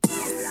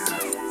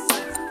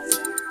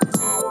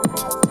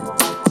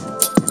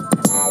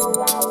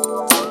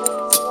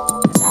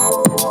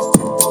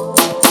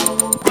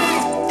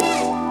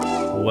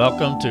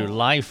Welcome to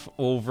Life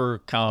Over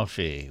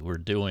Coffee. We're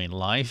doing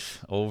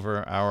life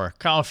over our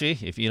coffee.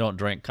 If you don't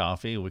drink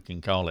coffee, we can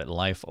call it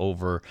life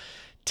over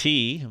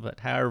tea.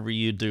 But however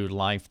you do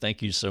life,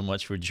 thank you so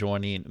much for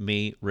joining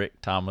me,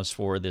 Rick Thomas,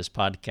 for this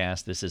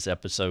podcast. This is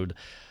episode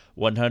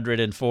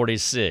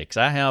 146.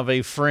 I have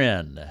a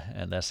friend,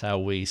 and that's how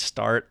we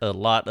start a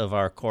lot of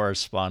our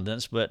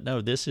correspondence. But no,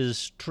 this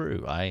is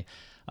true. I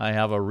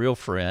have a real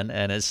friend,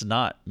 and it's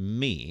not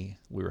me.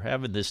 We were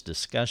having this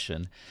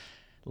discussion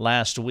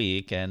last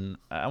week, and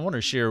I want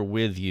to share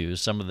with you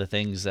some of the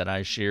things that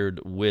I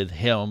shared with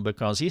him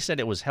because he said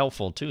it was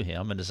helpful to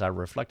him. And as I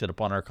reflected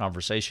upon our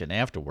conversation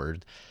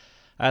afterward,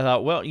 I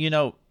thought, well,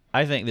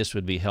 I think this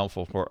would be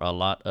helpful for a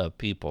lot of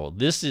people.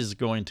 This is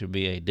going to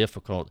be a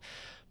difficult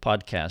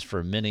podcast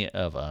for many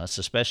of us,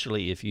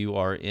 especially if you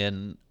are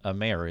in a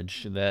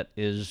marriage that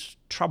is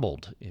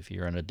troubled, if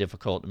you're in a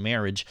difficult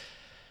marriage.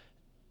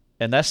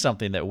 And that's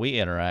something that we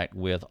interact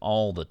with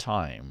all the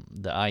time.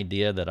 The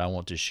idea that I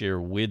want to share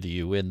with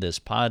you in this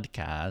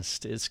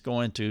podcast, it's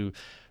going to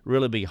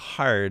really be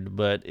hard,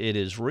 but it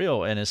is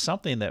real, and it's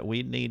something that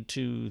we need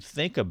to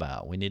think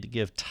about. We need to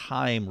give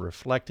time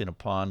reflecting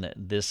upon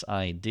this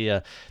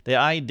idea. The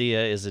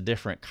idea is a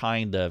different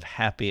kind of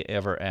happy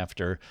ever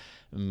after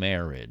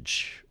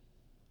marriage.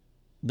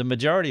 The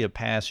majority of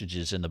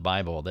passages in the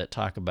Bible that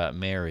talk about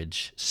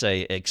marriage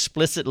say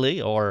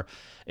explicitly or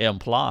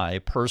imply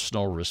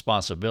personal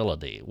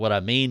responsibility. What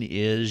I mean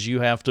is you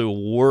have to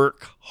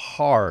work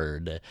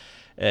hard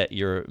at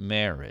your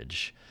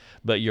marriage,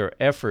 but your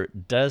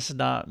effort does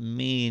not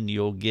mean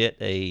you'll get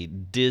a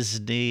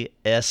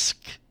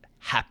Disney-esque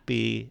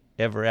happy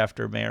ever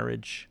after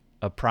marriage,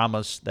 a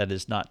promise that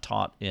is not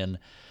taught in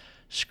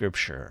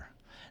Scripture.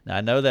 Now,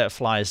 I know that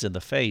flies in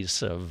the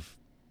face of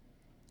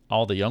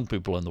all the young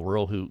people in the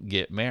world who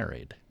get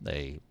married.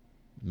 They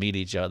meet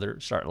each other,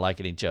 start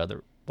liking each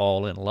other,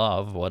 fall in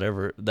love,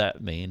 whatever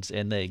that means,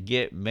 and they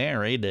get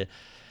married.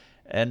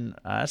 And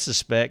I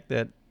suspect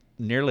that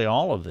nearly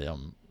all of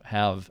them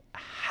have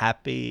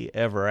happy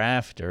ever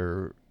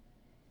after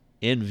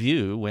in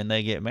view when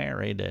they get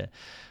married.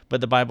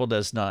 But the Bible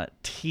does not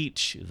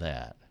teach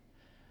that.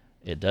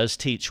 It does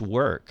teach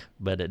work,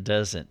 but it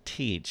doesn't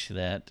teach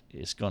that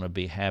it's going to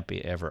be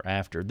happy ever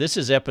after. This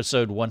is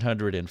episode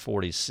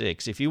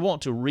 146. If you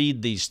want to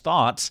read these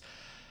thoughts,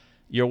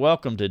 you're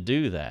welcome to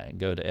do that.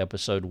 Go to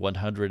episode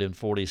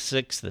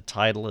 146, the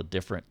title, A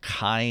Different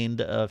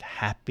Kind of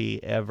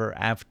Happy Ever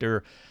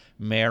After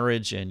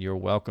Marriage, and you're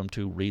welcome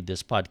to read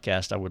this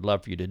podcast. I would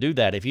love for you to do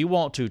that. If you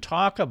want to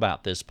talk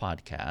about this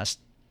podcast,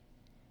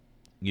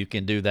 you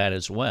can do that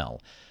as well.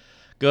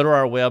 Go to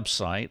our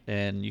website,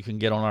 and you can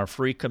get on our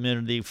free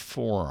community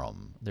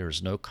forum.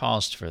 There's no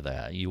cost for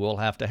that. You will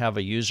have to have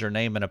a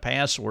username and a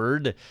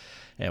password,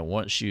 and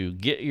once you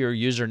get your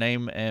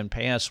username and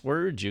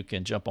password, you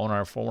can jump on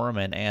our forum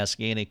and ask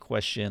any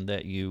question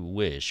that you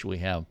wish. We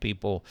have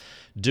people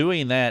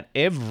doing that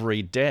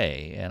every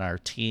day, and our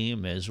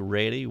team is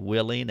ready,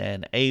 willing,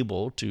 and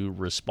able to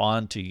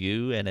respond to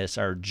you, and it's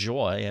our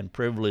joy and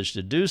privilege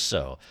to do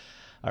so.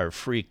 Our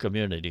free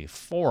community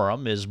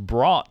forum is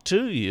brought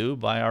to you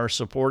by our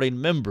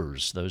supporting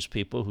members, those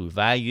people who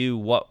value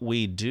what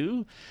we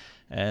do,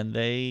 and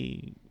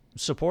they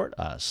support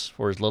us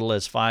for as little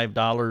as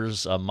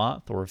 $5 a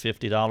month or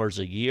 $50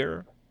 a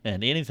year,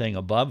 and anything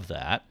above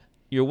that.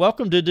 You're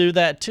welcome to do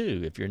that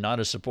too. If you're not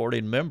a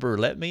supporting member,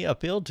 let me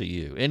appeal to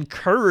you,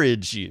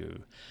 encourage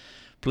you.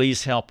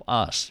 Please help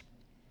us.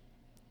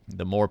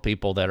 The more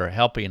people that are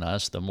helping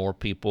us, the more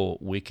people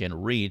we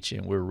can reach,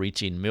 and we're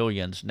reaching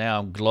millions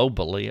now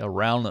globally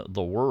around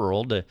the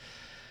world.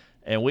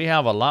 And we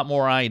have a lot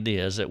more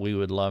ideas that we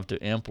would love to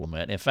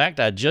implement. In fact,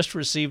 I just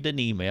received an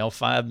email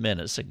 5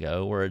 minutes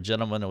ago where a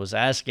gentleman was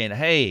asking,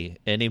 hey,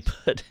 and he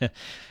put, there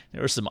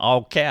were some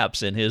all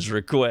caps in his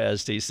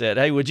request. He said,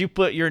 hey, would you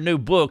put your new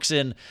books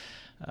in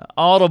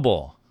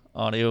Audible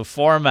audio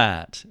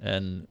format?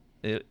 And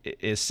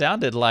it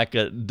sounded like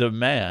a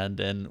demand,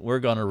 and we're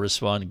going to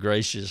respond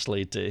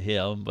graciously to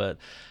him. But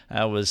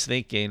I was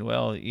thinking,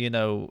 well,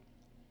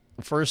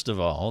 first of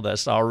all,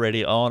 that's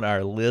already on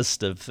our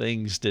list of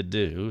things to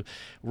do.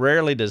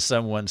 Rarely does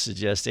someone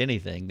suggest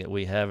anything that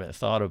we haven't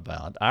thought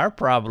about. Our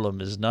problem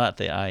is not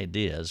the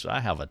ideas. I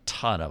have a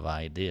ton of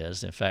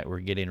ideas. In fact, we're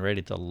getting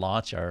ready to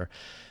launch our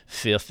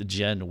 5th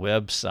Gen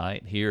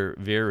website here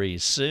very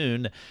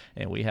soon,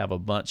 and we have a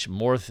bunch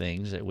more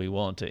things that we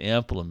want to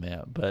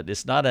implement. But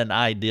it's not an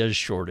idea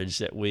shortage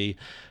that we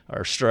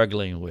are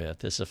struggling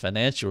with. It's a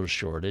financial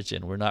shortage,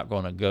 and we're not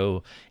going to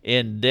go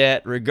in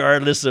debt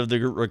regardless of the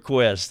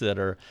requests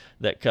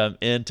that come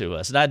into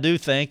us. And I do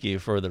thank you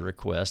for the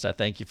request. I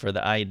thank you for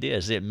the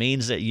ideas. It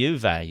means that you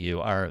value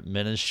our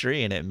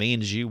ministry, and it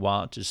means you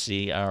want to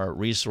see our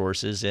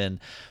resources in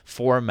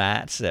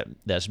formats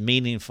that's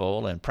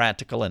meaningful and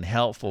practical and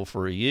helpful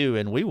for you.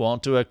 And we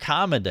want to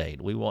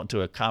accommodate. We want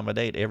to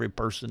accommodate every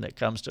person that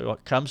comes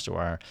to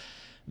our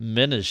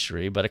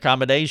ministry, but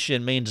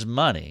accommodation means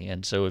money.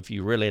 And so if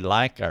you really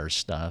like our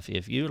stuff,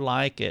 if you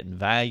like it and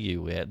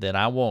value it, then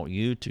I want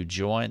you to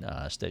join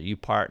us, that you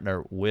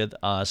partner with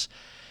us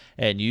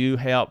and you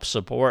help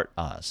support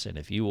us. And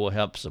if you will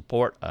help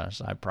support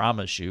us, I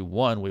promise you,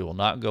 one, we will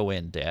not go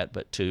in debt,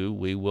 but two,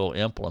 we will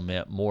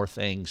implement more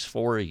things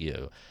for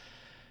you.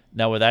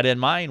 Now, with that in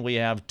mind, we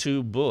have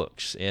 2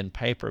 books in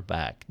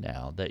paperback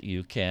now that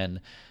you can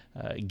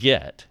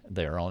get.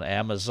 They're on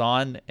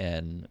Amazon,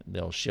 and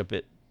they'll ship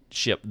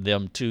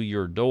them to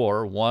your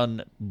door.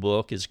 One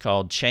book is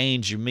called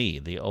Change Me,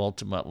 The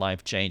Ultimate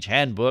Life Change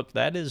Handbook.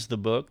 That is the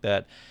book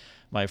that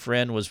my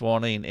friend was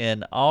wanting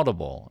in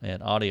Audible,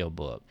 in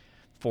audiobook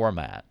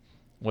format.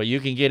 Well, you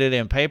can get it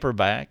in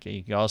paperback.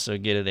 You can also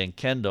get it in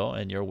Kindle,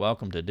 and you're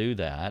welcome to do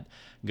that.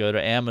 Go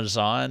to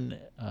Amazon,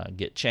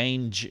 get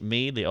Change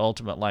Me, The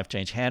Ultimate Life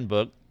Change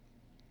Handbook.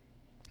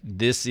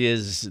 This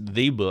is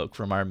the book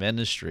from our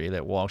ministry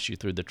that walks you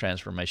through the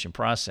transformation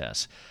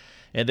process.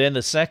 And then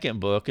the second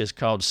book is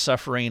called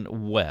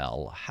Suffering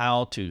Well,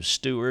 How to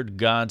Steward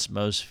God's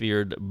Most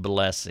Feared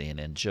Blessing.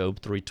 In Job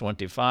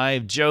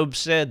 3:25, Job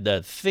said,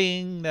 "The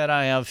thing that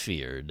I have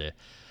feared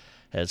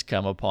has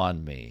come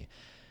upon me."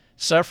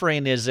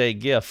 Suffering is a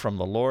gift from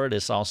the Lord.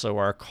 It's also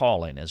our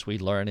calling, as we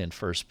learn in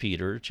 1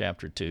 Peter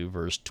chapter 2,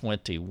 verse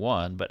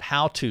 21. But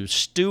how to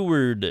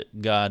steward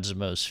God's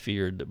most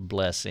feared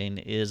blessing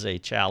is a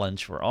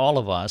challenge for all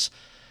of us.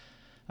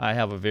 I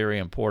have a very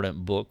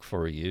important book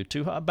for you,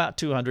 about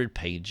 200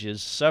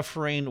 pages,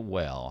 Suffering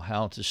Well,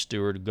 How to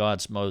Steward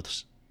God's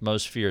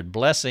Most Feared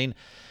Blessing.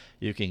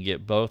 You can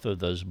get both of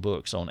those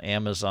books on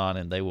Amazon,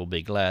 and they will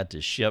be glad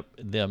to ship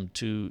them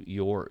to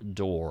your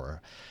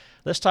door.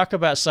 Let's talk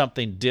about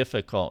something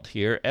difficult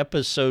here.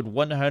 Episode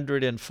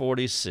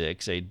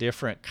 146, a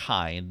different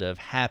kind of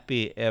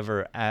happy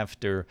ever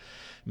after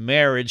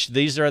marriage.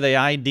 These are the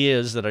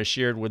ideas that I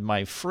shared with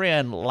my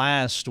friend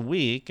last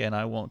week, and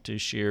I want to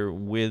share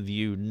with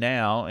you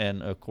now.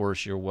 And of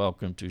course, you're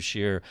welcome to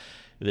share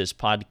this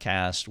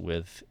podcast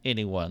with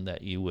anyone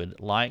that you would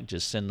like.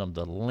 Just send them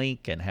the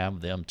link and have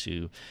them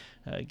to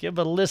give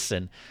a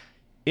listen.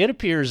 It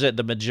appears that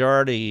the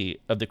majority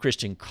of the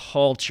Christian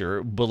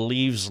culture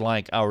believes,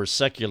 like our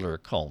secular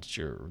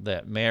culture,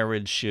 that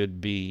marriage should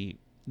be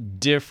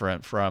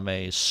different from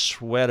a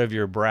sweat of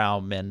your brow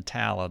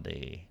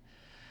mentality.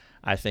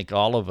 I think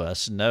all of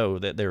us know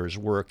that there is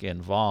work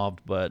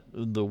involved, but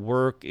the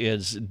work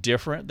is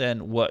different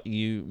than what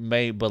you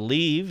may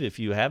believe if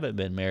you haven't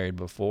been married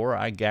before.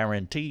 I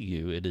guarantee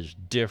you it is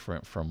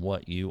different from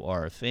what you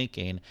are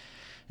thinking,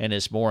 and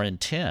it's more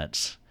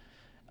intense.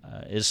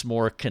 It's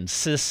more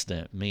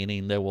consistent,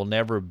 meaning there will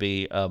never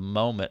be a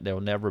moment, there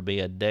will never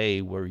be a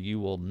day where you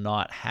will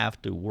not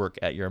have to work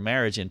at your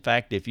marriage. In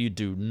fact, if you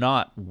do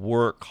not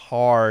work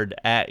hard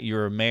at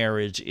your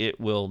marriage, it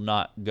will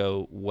not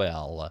go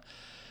well.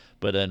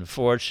 But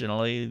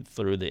unfortunately,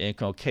 through the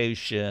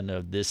inculcation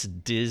of this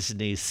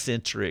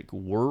Disney-centric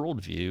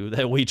worldview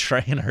that we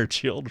train our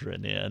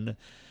children in,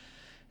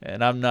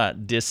 and I'm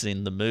not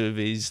dissing the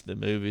movies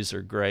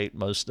are great,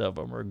 most of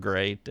them are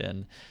great,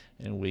 and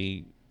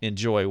we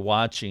enjoy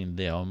watching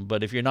them.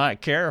 But if you're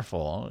not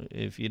careful,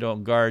 if you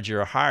don't guard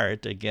your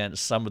heart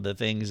against some of the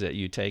things that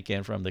you take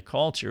in from the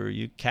culture,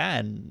 you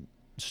can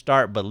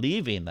start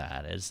believing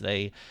that as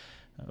they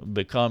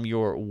become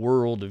your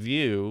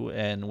worldview.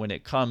 And when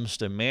it comes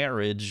to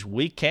marriage,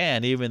 we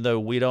can, even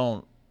though we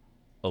don't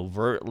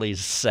overtly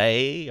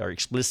say, or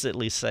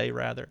explicitly say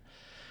rather,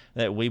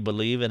 that we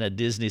believe in a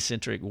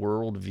Disney-centric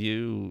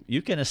worldview,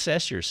 you can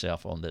assess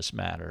yourself on this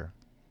matter.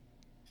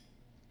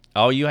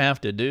 All you have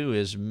to do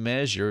is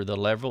measure the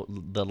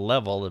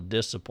level of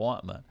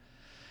disappointment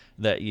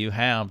that you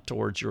have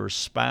towards your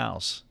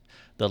spouse.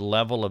 The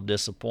level of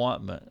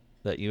disappointment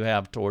that you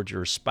have towards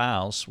your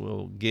spouse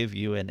will give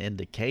you an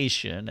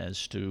indication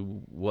as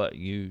to what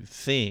you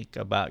think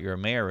about your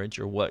marriage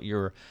or what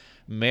your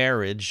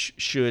marriage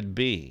should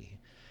be.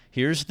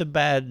 Here's the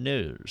bad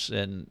news,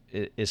 and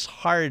it's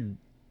hard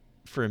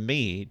for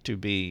me to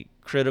be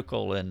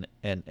critical and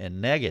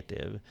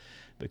negative,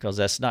 because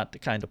that's not the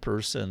kind of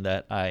person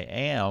that I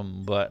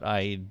am, but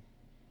I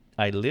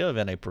live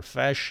in a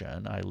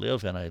profession, I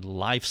live in a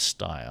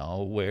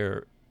lifestyle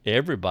where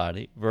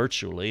everybody,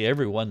 virtually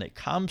everyone that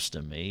comes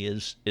to me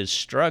is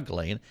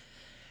struggling,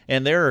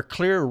 and there are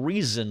clear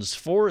reasons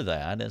for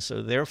that, and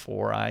so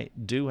therefore I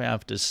do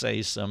have to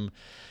say some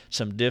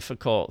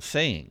difficult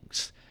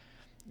things.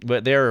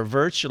 But there are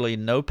virtually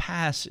no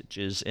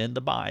passages in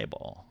the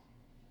Bible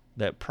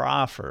that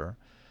proffer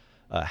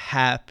a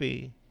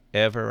happy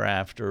ever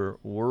after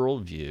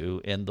worldview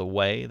in the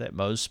way that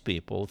most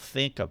people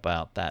think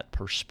about that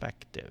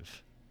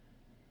perspective.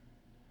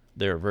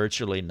 There are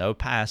virtually no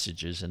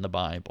passages in the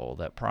Bible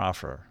that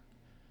proffer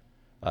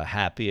a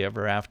happy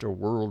ever after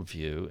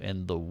worldview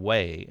in the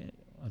way,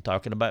 I'm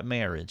talking about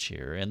marriage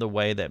here, in the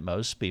way that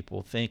most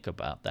people think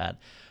about that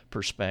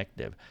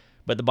perspective.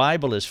 But the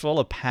Bible is full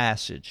of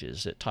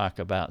passages that talk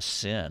about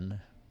sin,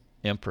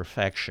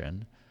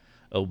 imperfection,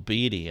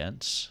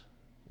 obedience,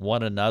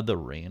 one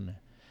anothering,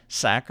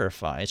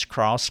 sacrifice,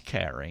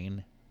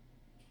 cross-carrying,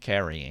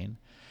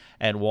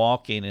 and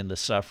walking in the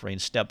suffering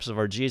steps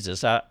of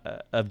Jesus.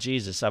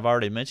 I've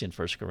already mentioned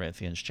 1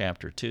 Corinthians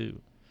chapter 2.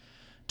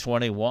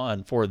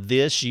 21, for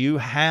this you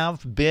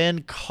have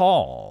been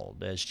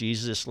called, as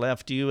Jesus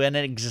left you an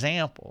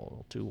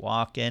example to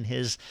walk in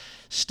his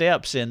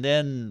steps. And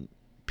then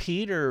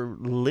Peter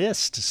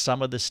lists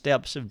some of the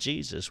steps of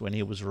Jesus. When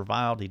he was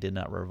reviled, he did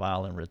not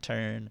revile in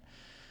return.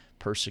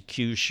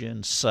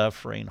 Persecution,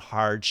 suffering,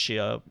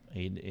 hardship.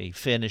 He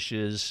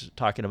finishes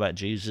talking about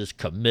Jesus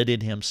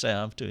committed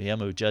himself to him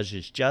who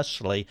judges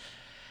justly.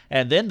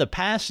 And then the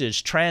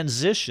passage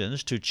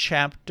transitions to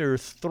chapter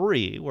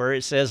 3, where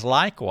it says,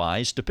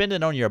 likewise,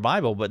 depending on your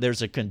Bible, but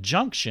there's a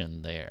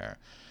conjunction there.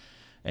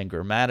 And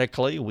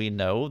grammatically, we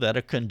know that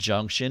a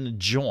conjunction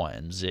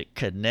joins. It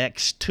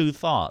connects two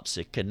thoughts.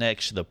 It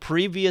connects the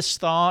previous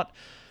thought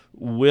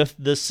with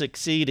the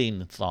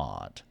succeeding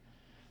thought.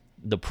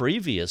 The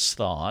previous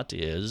thought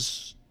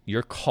is,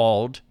 you're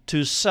called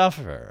to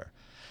suffer.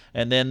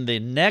 And then the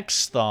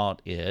next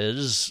thought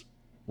is,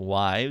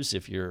 wives,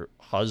 if your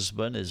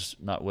husband is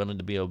not willing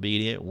to be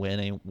obedient,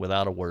 winning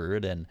without a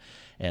word, and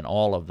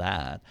all of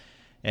that.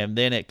 And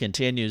then it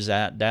continues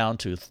that down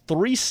to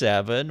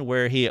 3:7,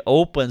 where he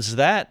opens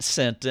that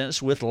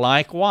sentence with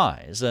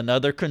likewise,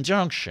 another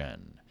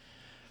conjunction.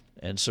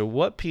 And so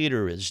what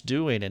Peter is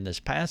doing in this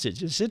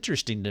passage is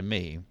interesting to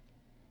me,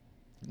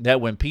 that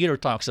when Peter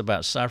talks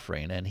about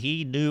suffering, and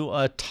he knew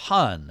a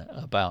ton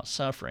about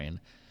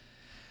suffering,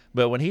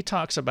 but when he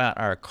talks about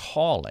our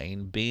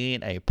calling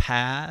being a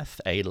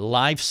path, a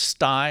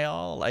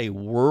lifestyle, a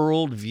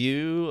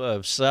worldview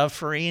of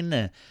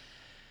suffering,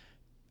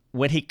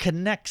 when he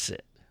connects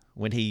it,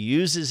 when he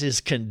uses his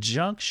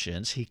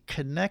conjunctions, he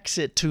connects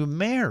it to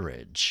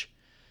marriage.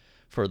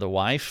 For the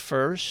wife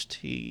first,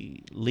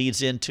 he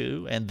leads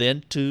into, and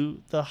then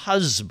to the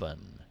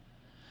husband.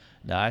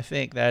 Now, I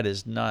think that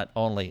is not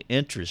only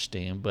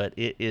interesting, but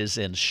it is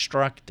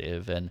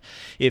instructive. And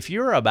if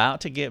you're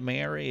about to get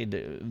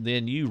married,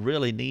 then you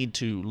really need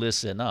to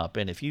listen up.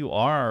 And if you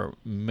are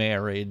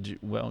married,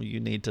 well, you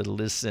need to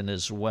listen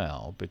as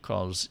well.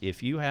 Because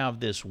if you have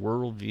this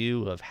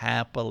worldview of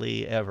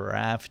happily ever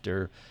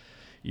after,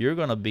 you're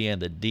going to be in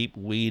the deep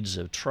weeds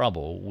of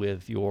trouble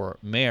with your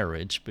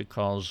marriage,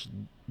 because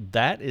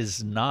that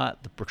is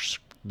not the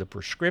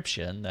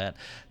prescription that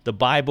the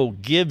Bible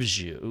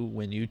gives you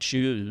when you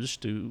choose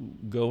to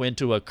go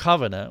into a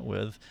covenant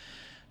with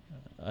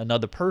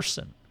another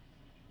person.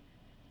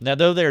 Now,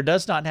 though there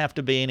does not have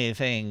to be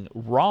anything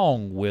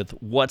wrong with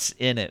what's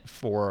in it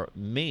for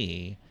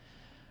me,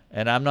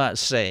 and I'm not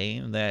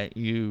saying that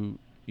you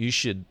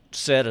should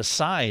set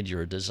aside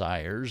your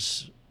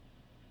desires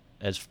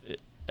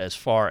as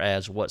far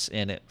as what's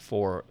in it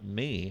for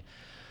me,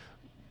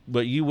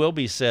 but you will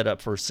be set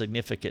up for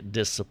significant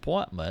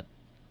disappointment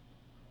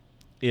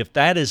if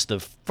that is the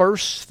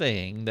first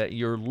thing that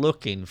you're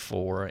looking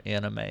for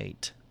in a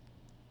mate.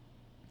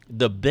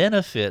 The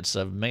benefits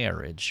of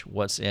marriage,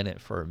 what's in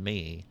it for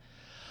me,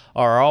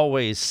 are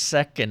always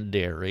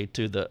secondary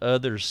to the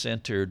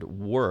other-centered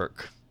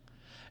work.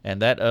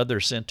 And that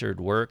other-centered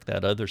work,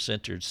 that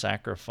other-centered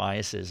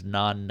sacrifice is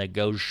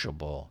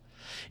non-negotiable.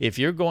 If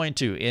you're going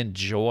to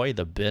enjoy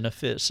the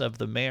benefits of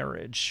the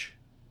marriage,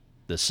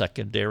 the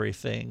secondary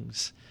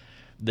things,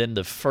 then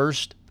the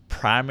first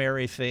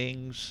primary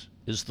things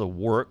is the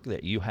work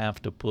that you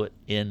have to put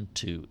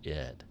into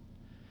it.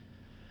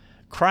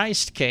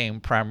 Christ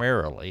came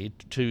primarily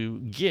to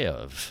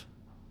give,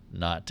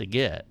 not to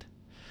get.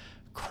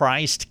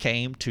 Christ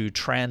came to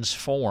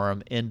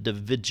transform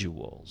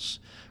individuals.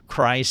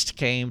 Christ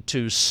came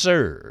to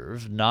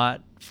serve,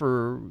 not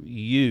for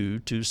you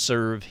to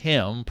serve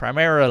him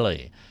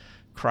primarily.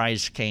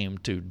 Christ came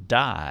to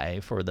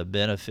die for the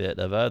benefit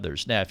of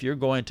others. Now, if you're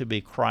going to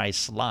be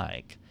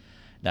Christ-like,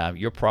 now,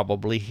 you're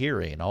probably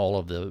hearing all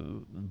of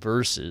the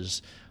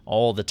verses,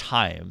 all the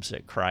times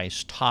that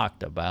Christ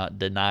talked about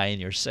denying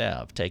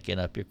yourself, taking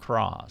up your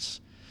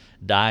cross,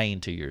 dying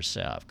to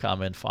yourself,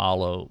 come and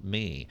follow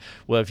me.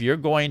 Well, if you're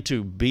going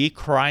to be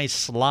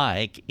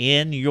Christ-like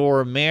in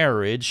your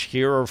marriage,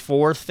 here are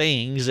 4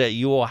 things that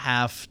you will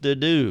have to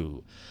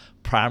do.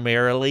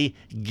 Primarily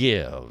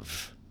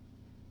give,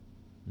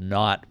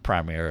 not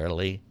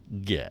primarily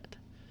get.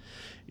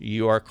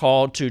 You are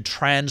called to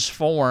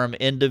transform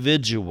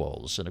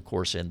individuals. And of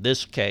course, in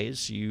this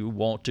case, you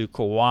want to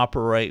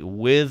cooperate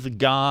with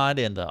God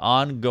in the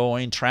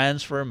ongoing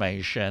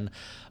transformation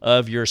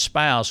of your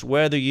spouse,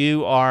 whether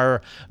you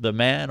are the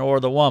man or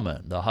the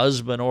woman, the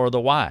husband or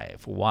the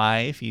wife.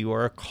 Wife, you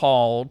are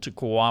called to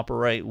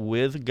cooperate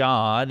with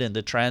God in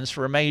the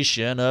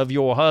transformation of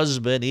your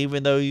husband,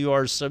 even though you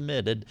are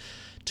submitted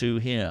to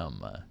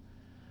him.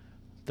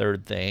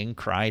 Third thing,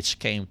 Christ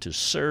came to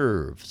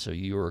serve. So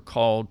you are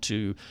called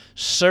to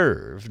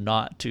serve,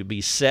 not to be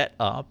set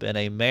up in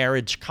a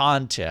marriage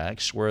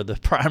context where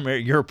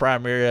your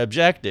primary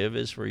objective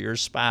is for your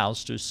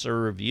spouse to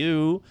serve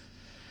you.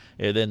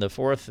 And then the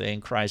fourth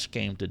thing, Christ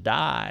came to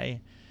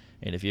die.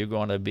 And if you're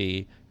going to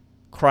be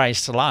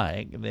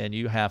Christ-like, then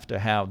you have to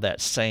have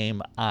that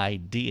same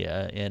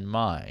idea in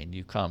mind.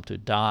 You come to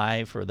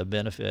die for the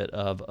benefit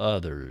of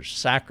others,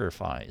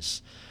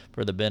 sacrifice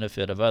for the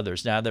benefit of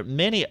others. Now, there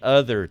many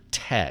other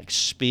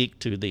texts speak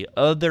to the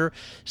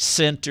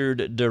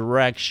other-centered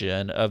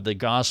direction of the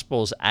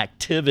gospel's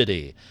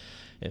activity.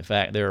 In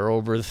fact, there are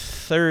over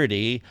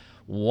 30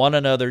 one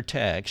another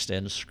texts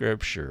in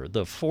Scripture.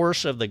 The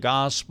force of the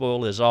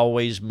gospel is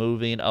always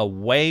moving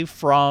away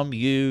from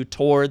you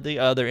toward the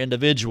other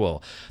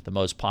individual. The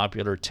most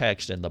popular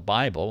text in the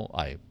Bible,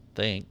 I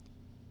think,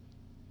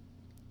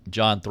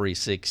 John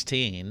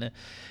 3:16,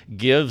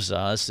 gives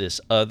us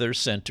this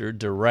other-centered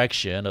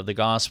direction of the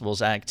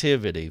gospel's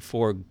activity.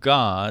 For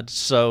God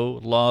so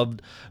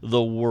loved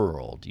the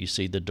world. You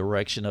see the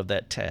direction of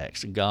that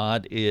text.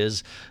 God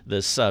is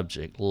the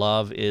subject,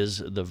 love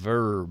is the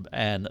verb,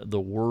 and the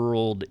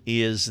world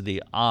is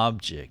the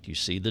object. You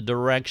see the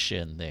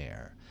direction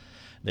there.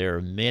 There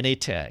are many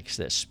texts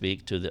that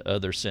speak to the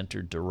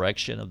other-centered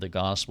direction of the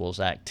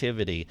gospel's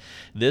activity.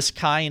 This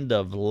kind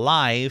of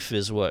life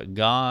is what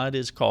God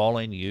is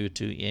calling you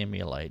to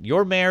emulate.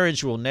 Your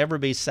marriage will never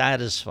be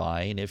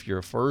satisfying if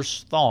your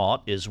first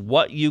thought is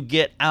what you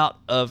get out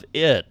of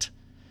it.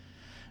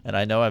 And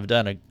I know I've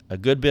done a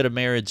good bit of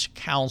marriage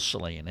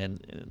counseling,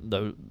 and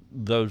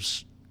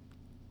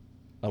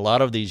a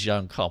lot of these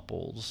young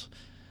couples,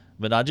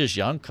 but not just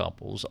young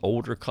couples,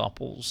 older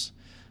couples,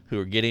 who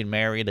are getting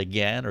married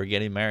again or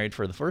getting married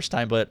for the first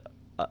time, but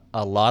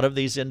a lot of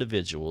these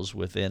individuals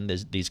within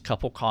these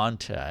couple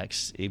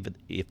contexts, even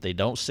if they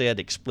don't say it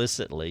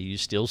explicitly, you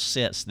still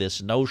sense this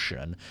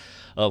notion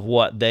of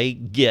what they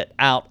get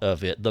out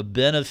of it, the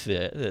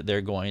benefit that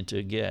they're going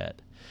to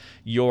get.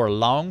 Your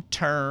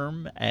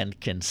long-term and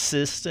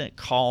consistent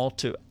call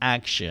to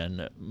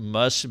action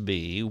must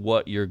be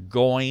what you're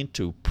going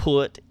to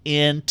put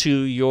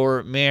into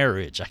your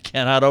marriage. I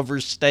cannot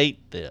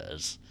overstate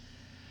this.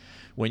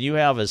 When you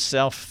have a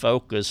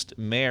self-focused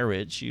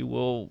marriage, you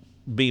will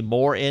be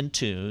more in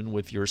tune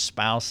with your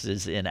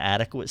spouse's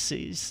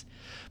inadequacies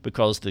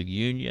because the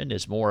union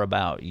is more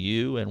about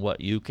you and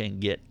what you can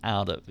get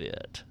out of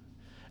it.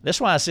 That's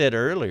why I said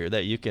earlier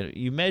that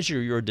you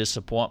measure your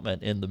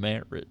disappointment in the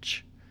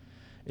marriage.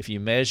 If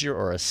you measure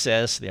or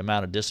assess the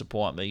amount of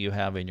disappointment you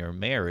have in your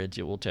marriage,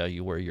 it will tell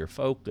you where your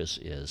focus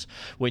is.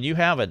 When you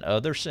have an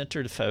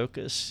other-centered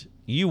focus,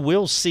 you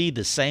will see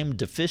the same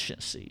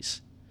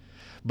deficiencies,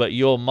 but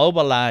you'll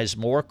mobilize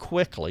more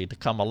quickly to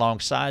come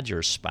alongside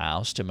your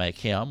spouse to make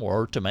him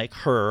or to make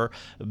her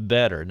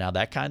better. Now,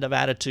 that kind of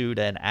attitude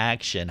and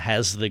action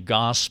has the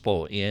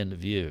gospel in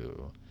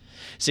view.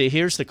 See,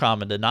 here's the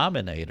common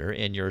denominator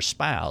in your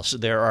spouse.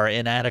 There are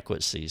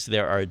inadequacies,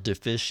 there are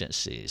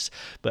deficiencies,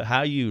 but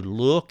how you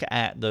look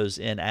at those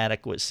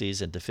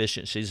inadequacies and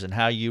deficiencies and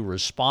how you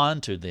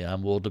respond to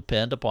them will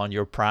depend upon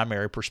your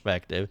primary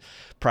perspective,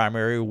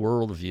 primary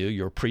worldview,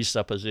 your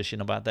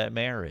presupposition about that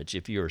marriage.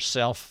 If you're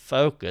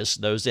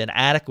self-focused, those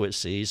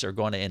inadequacies are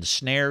going to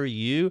ensnare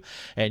you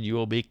and you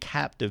will be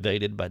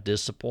captivated by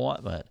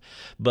disappointment.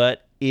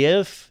 But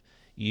if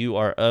you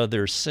are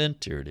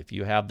other-centered, if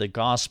you have the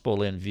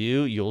gospel in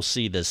view, you'll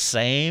see the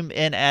same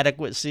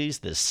inadequacies,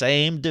 the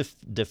same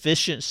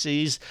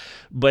deficiencies,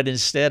 but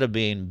instead of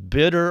being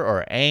bitter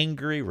or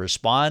angry,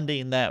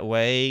 responding that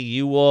way,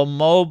 you will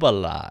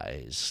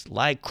mobilize,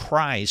 like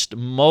Christ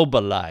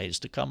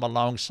mobilized to come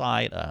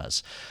alongside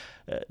us.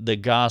 The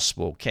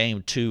gospel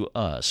came to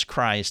us.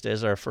 Christ,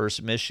 as our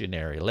first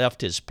missionary,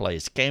 left his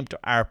place, came to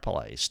our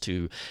place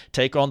to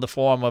take on the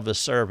form of a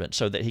servant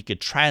so that he could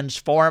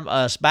transform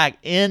us back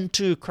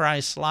into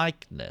Christ's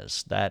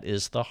likeness. That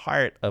is the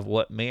heart of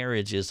what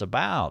marriage is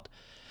about.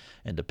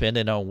 And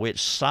depending on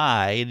which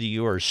side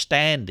you are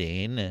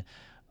standing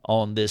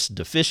on this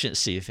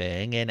deficiency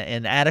thing and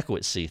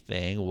inadequacy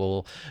thing,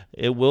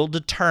 it will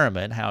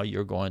determine how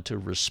you're going to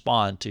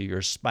respond to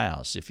your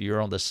spouse. If you're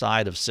on the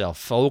side of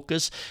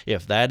self-focus,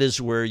 if that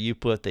is where you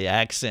put the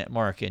accent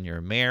mark in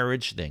your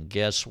marriage, then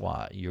guess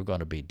what? You're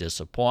going to be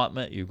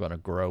disappointment, you're going to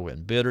grow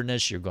in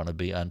bitterness, you're going to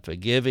be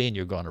unforgiving,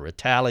 you're going to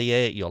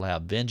retaliate, you'll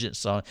have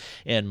vengeance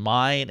in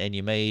mind, and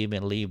you may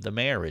even leave the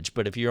marriage.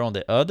 But if you're on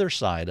the other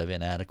side of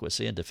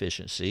inadequacy and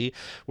deficiency,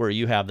 where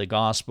you have the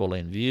gospel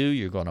in view,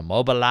 you're going to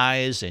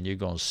mobilize and you're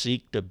going to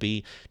seek to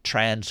be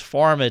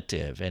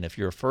transformative. And if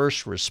your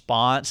first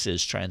response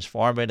is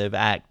transformative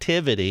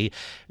activity,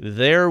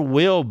 there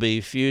will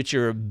be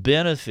future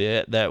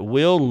benefit that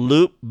will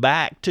loop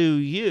back to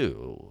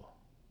you.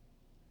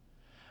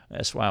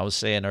 That's why I was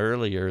saying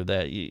earlier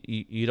that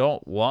you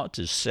don't want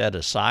to set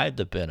aside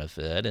the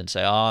benefit and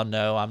say, oh,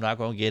 no, I'm not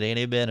going to get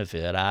any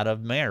benefit out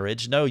of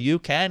marriage. No, you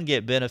can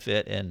get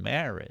benefit in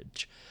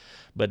marriage,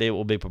 but it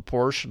will be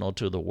proportional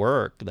to the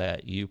work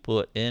that you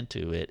put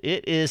into it.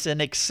 It is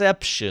an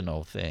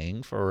exceptional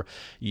thing for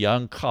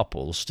young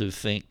couples to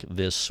think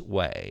this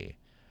way.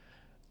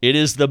 It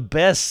is the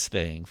best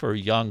thing for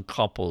young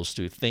couples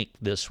to think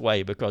this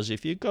way, because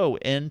if you go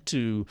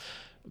into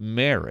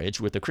marriage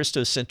with a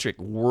Christocentric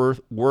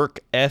work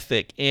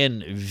ethic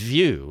in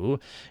view,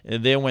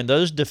 and then when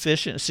those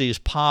deficiencies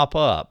pop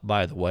up,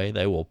 by the way,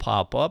 they will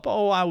pop up,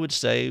 I would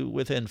say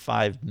within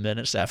 5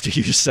 minutes after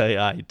you say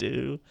I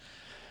do,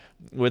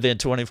 within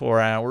 24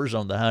 hours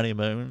on the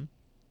honeymoon,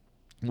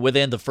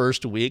 Within the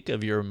first week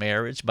of your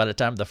marriage, by the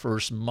time the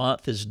first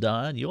month is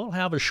done, you'll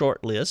have a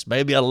short list,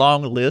 maybe a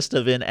long list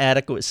of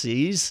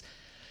inadequacies.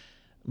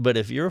 But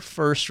if your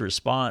first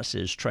response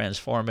is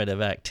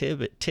transformative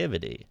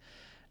activity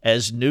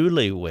as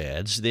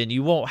newlyweds, then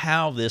you won't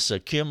have this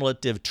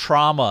accumulative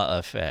trauma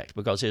effect,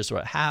 because here's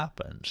what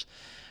happens.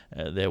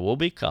 There will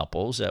be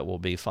couples that will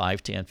be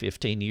 5, 10,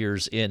 15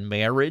 years in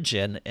marriage,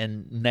 and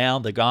now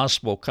the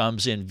gospel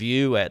comes in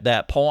view at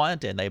that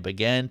point, and they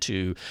begin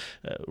to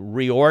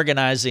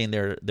reorganizing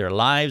their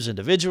lives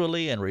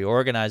individually and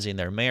reorganizing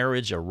their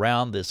marriage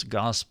around this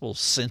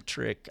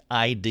gospel-centric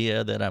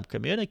idea that I'm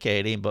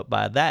communicating. But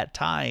by that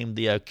time,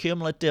 the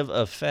accumulative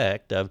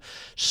effect of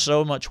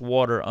so much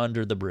water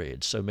under the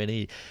bridge, so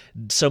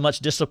much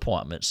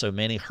disappointment, so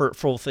many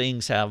hurtful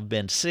things have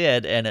been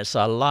said, and it's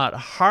a lot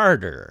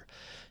harder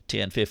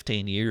 10,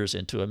 15 years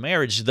into a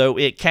marriage, though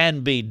it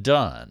can be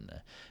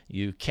done.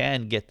 You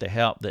can get the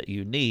help that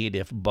you need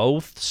if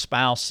both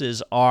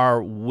spouses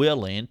are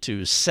willing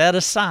to set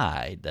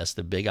aside, that's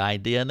the big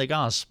idea in the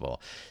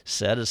gospel,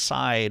 set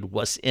aside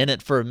what's in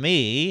it for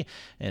me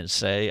and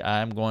say,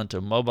 I'm going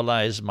to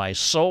mobilize my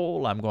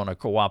soul, I'm going to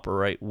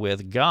cooperate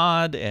with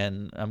God,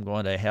 and I'm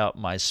going to help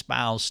my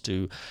spouse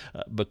to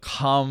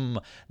become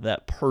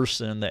that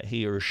person that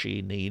he or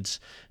she needs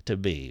to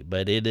be.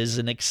 But it is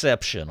an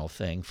exceptional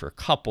thing for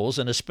couples,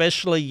 and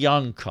especially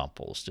young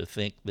couples, to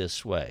think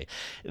this way.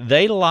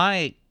 They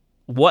like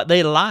what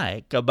they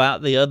like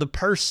about the other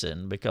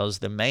person, because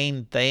the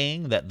main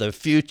thing that the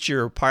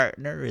future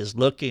partner is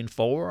looking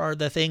for are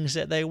the things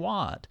that they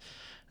want.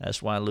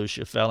 That's why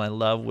Lucia fell in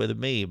love with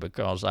me,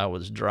 because I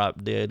was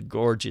drop dead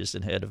gorgeous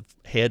and had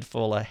a head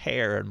full of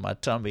hair and my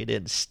tummy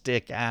didn't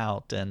stick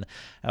out, and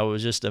I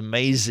was just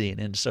amazing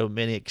in so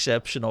many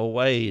exceptional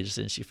ways.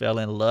 And she fell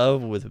in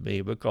love with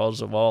me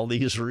because of all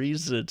these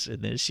reasons,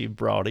 and then she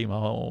brought him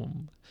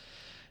home,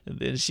 and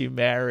then she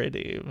married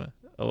him.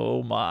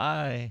 Oh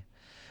my.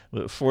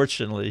 But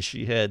fortunately,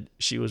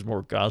 she was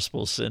more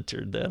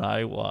gospel-centered than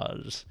I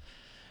was.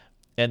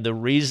 And the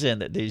reason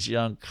that these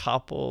young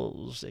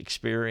couples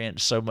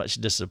experience so much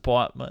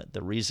disappointment,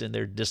 the reason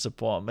their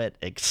disappointment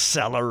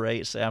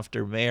accelerates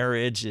after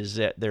marriage, is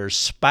that their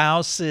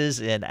spouses'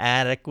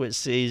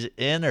 inadequacies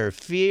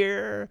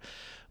interfere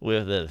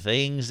with the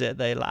things that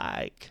they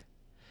like.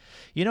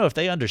 You know, if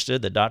they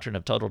understood the doctrine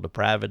of total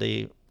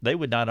depravity, they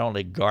would not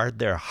only guard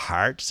their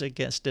hearts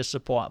against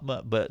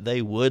disappointment, but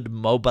they would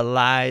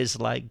mobilize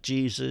like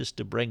Jesus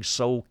to bring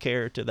soul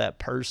care to that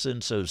person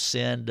so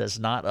sin does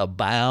not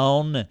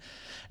abound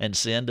and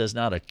sin does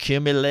not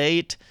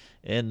accumulate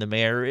in the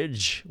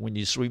marriage. When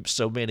you sweep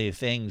so many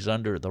things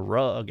under the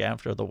rug,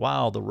 after a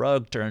while the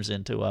rug turns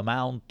into a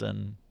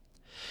mountain.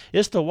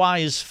 It's the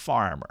wise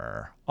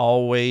farmer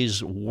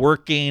always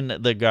working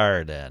the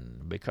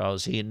garden,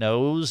 because he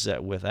knows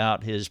that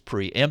without his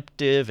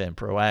preemptive and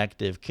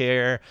proactive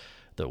care,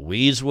 the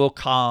weeds will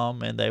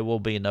come and there will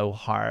be no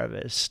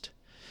harvest.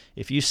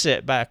 If you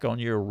sit back on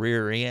your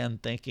rear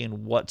end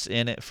thinking, what's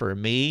in it for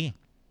me?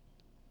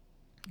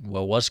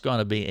 Well, what's going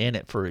to be in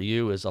it for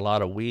you is a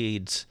lot of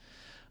weeds,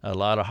 a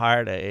lot of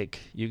heartache.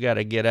 You got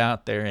to get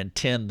out there and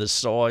tend the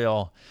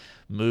soil,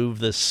 move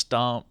the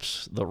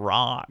stumps, the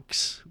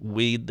rocks,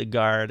 weed the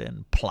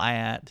garden,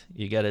 plant.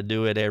 You got to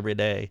do it every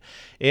day.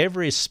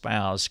 Every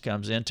spouse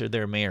comes into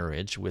their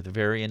marriage with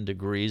varying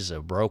degrees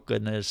of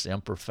brokenness,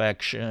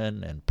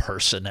 imperfection, and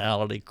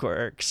personality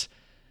quirks.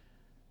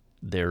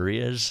 There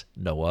is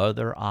no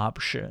other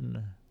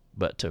option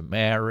but to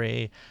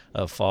marry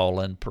a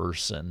fallen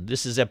person.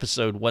 This is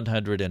episode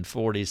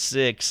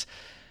 146,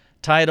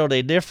 titled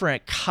A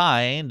Different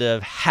Kind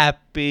of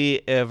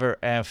Happy Ever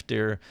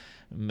After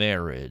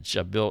Marriage.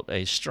 I built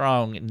a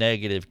strong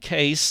negative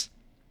case.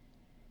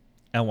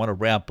 I want to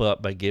wrap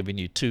up by giving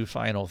you two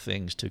final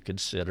things to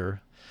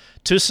consider.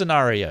 Two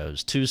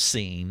scenarios, two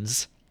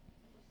scenes.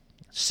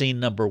 Scene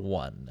number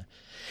one.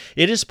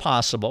 It is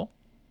possible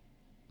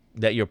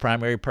that your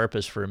primary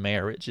purpose for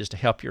marriage is to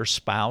help your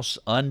spouse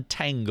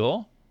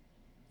untangle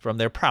from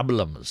their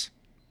problems.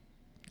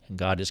 And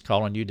God is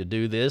calling you to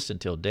do this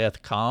until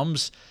death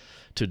comes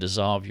to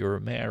dissolve your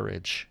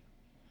marriage.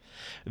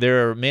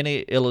 There are many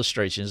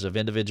illustrations of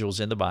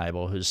individuals in the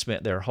Bible who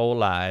spent their whole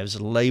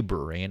lives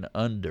laboring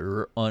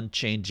under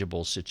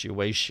unchangeable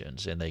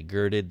situations, and they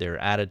girded their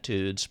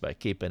attitudes by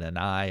keeping an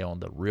eye on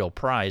the real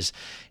prize.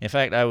 In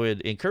fact, I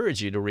would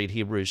encourage you to read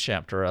Hebrews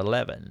chapter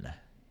 11.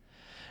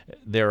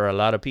 There are a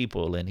lot of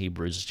people in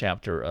Hebrews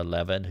chapter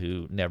 11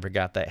 who never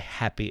got that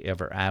happy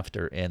ever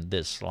after in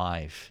this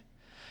life.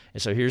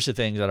 And so here's the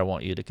thing that I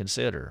want you to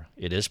consider.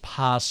 It is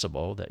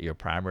possible that your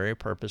primary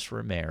purpose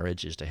for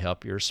marriage is to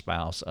help your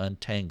spouse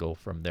untangle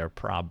from their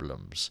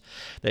problems.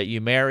 That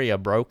you marry a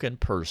broken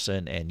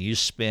person and you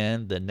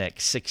spend the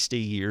next 60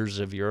 years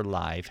of your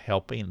life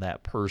helping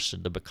that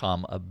person to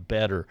become a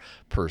better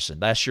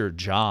person. That's your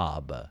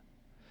job.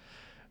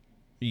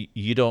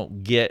 You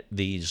don't get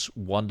these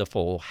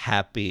wonderful,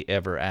 happy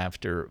ever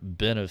after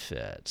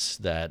benefits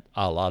that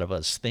a lot of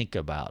us think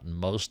about and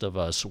most of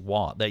us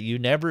want. That you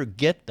never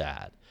get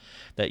that.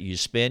 That you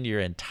spend your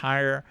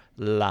entire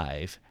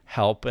life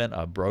helping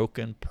a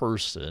broken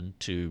person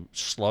to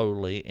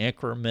slowly,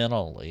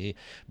 incrementally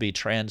be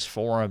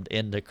transformed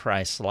into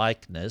Christ's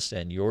likeness,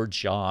 and your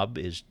job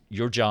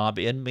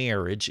in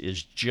marriage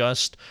is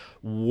just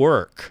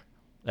work.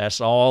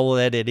 That's all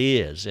that it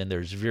is, and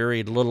there's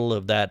very little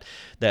of that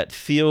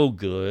feel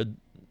good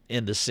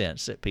in the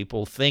sense that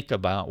people think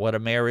about what a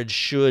marriage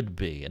should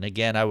be. And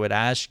again, I would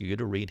ask you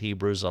to read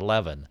Hebrews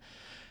 11,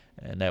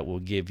 and that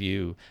will give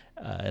you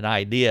an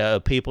idea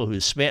of people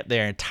who spent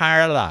their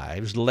entire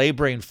lives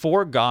laboring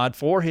for God,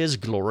 for His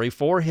glory,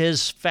 for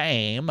His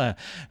fame,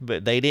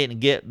 but they didn't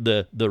get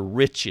the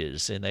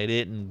riches, and they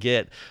didn't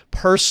get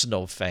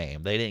personal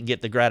fame. They didn't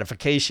get the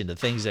gratification, the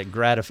things that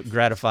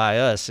gratify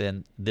us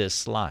in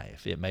this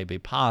life. It may be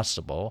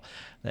possible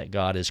that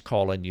God is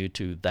calling you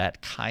to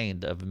that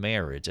kind of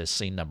marriage as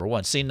scene number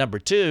one. Scene number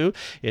two,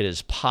 it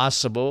is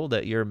possible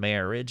that your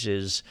marriage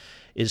is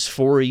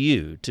for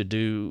you to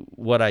do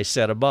what I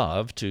said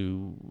above,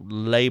 to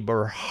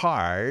labor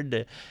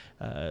hard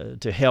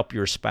to help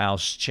your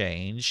spouse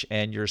change,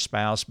 and your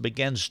spouse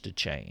begins to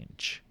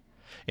change.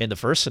 In the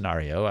first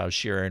scenario, I was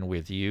sharing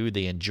with you,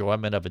 the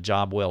enjoyment of a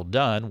job well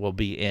done will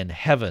be in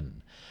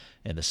heaven.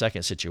 In the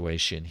second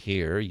situation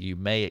here, you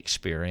may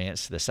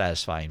experience the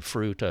satisfying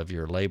fruit of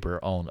your labor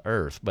on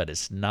earth, but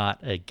it's not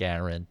a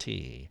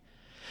guarantee.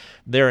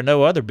 There are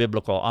no other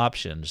biblical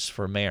options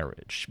for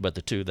marriage but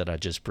the two that I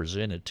just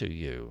presented to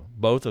you.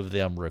 Both of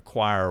them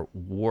require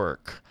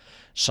work.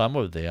 Some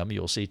of them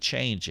you'll see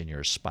change in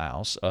your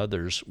spouse,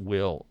 others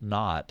will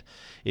not.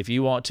 If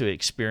you want to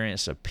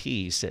experience a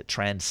peace that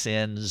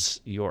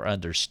transcends your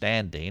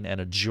understanding and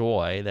a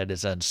joy that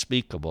is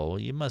unspeakable,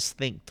 you must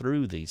think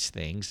through these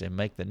things and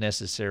make the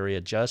necessary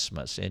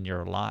adjustments in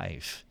your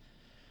life.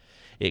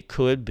 It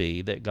could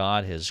be that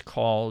God has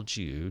called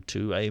you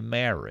to a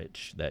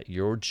marriage, that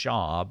your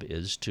job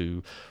is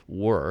to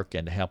work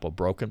and help a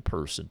broken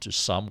person to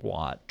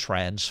somewhat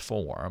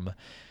transform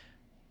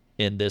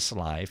in this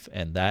life,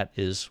 and that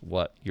is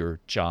what your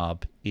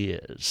job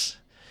is.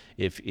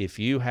 If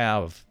you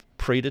have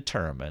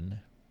predetermined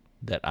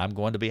that I'm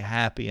going to be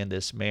happy in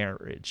this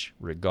marriage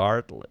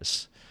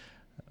regardless,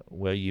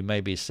 well, you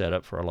may be set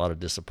up for a lot of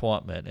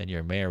disappointment, and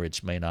your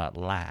marriage may not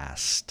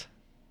last.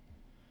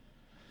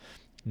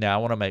 Now,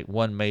 I want to make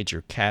one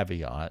major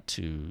caveat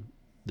to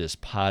this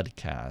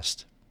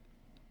podcast,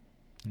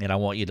 and I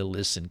want you to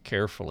listen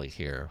carefully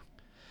here.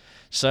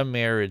 Some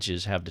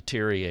marriages have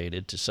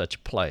deteriorated to such a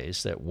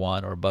place that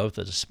one or both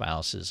of the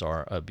spouses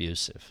are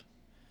abusive.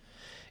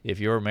 If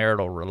your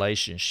marital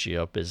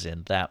relationship is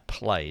in that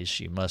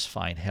place, you must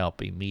find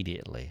help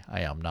immediately.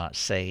 I am not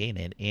saying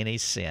in any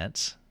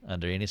sense,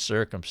 under any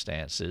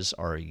circumstances,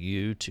 are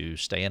you to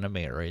stay in a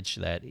marriage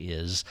that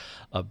is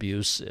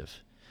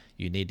abusive.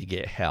 You need to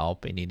get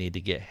help, and you need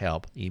to get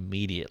help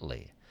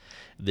immediately.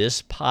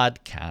 This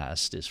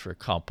podcast is for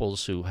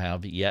couples who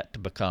have yet to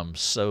become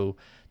so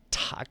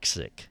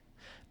toxic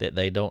that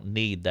they don't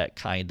need that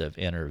kind of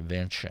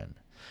intervention.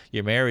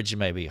 Your marriage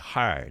may be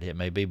hard, it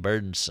may be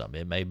burdensome,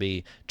 it may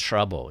be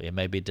trouble, it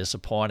may be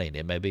disappointing,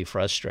 it may be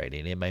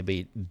frustrating, it may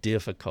be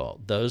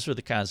difficult. Those are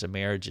the kinds of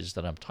marriages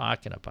that I'm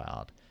talking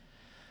about.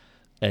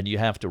 And you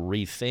have to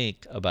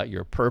rethink about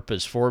your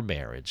purpose for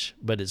marriage.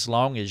 But as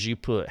long as you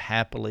put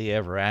happily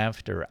ever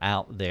after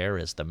out there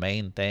as the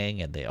main thing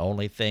and the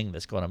only thing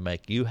that's going to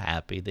make you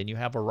happy, then you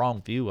have a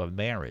wrong view of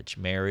marriage.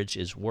 Marriage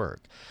is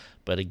work.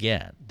 But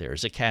again,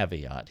 there's a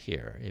caveat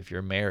here. If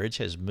your marriage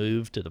has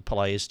moved to the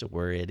place to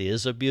where it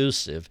is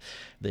abusive,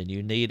 then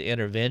you need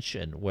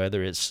intervention,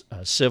 whether it's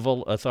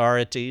civil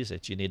authorities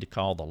that you need to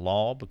call the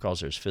law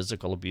because there's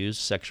physical abuse,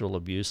 sexual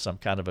abuse, some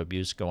kind of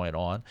abuse going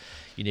on.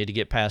 You need to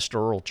get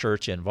pastoral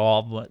church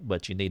involvement,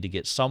 but you need to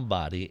get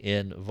somebody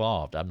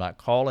involved. I'm not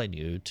calling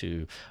you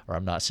to, or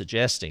I'm not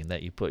suggesting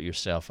that you put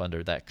yourself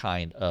under that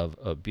kind of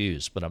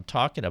abuse, but I'm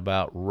talking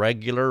about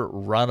regular,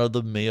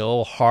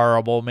 run-of-the-mill,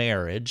 horrible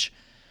marriage.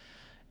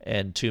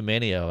 And too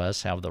many of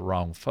us have the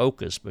wrong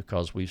focus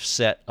because we've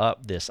set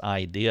up this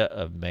idea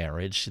of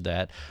marriage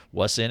that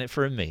what's in it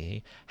for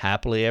me,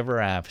 happily ever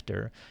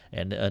after,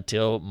 and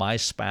until my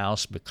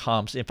spouse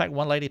becomes... In fact,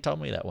 one lady told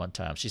me that one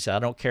time. She said, I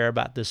don't care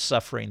about this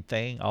suffering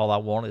thing. All I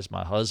want is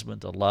my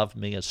husband to love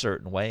me a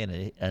certain way,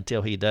 and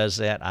until he does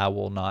that, I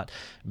will not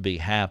be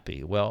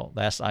happy. Well,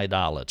 that's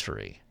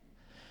idolatry.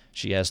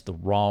 She has the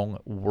wrong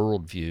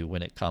worldview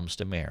when it comes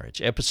to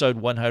marriage. Episode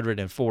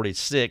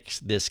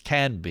 146, this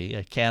can be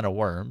a can of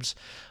worms,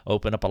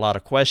 open up a lot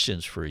of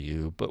questions for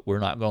you, but we're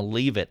not going to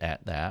leave it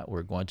at that.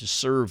 We're going to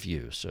serve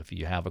you. So if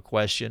you have a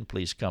question,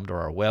 please come to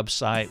our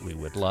website. We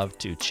would love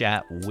to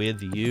chat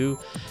with you.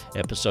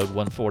 Episode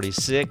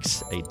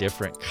 146, a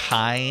different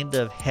kind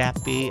of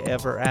happy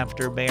ever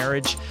after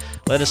marriage.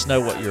 Let us know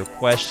what your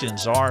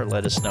questions are.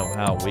 Let us know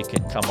how we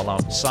can come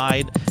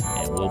alongside,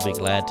 and we'll be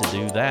glad to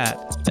do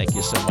that. Thank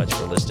you so much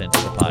for listening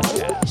to the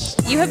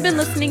podcast. You have been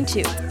listening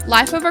to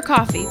Life Over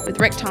Coffee with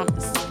Rick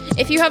Thomas.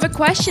 If you have a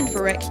question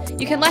for Rick,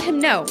 you can let him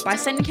know by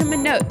sending him a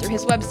note through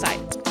his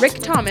website,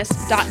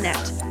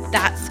 rickthomas.net.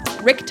 That's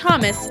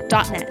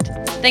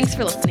rickthomas.net. Thanks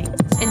for listening.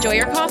 Enjoy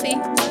your coffee.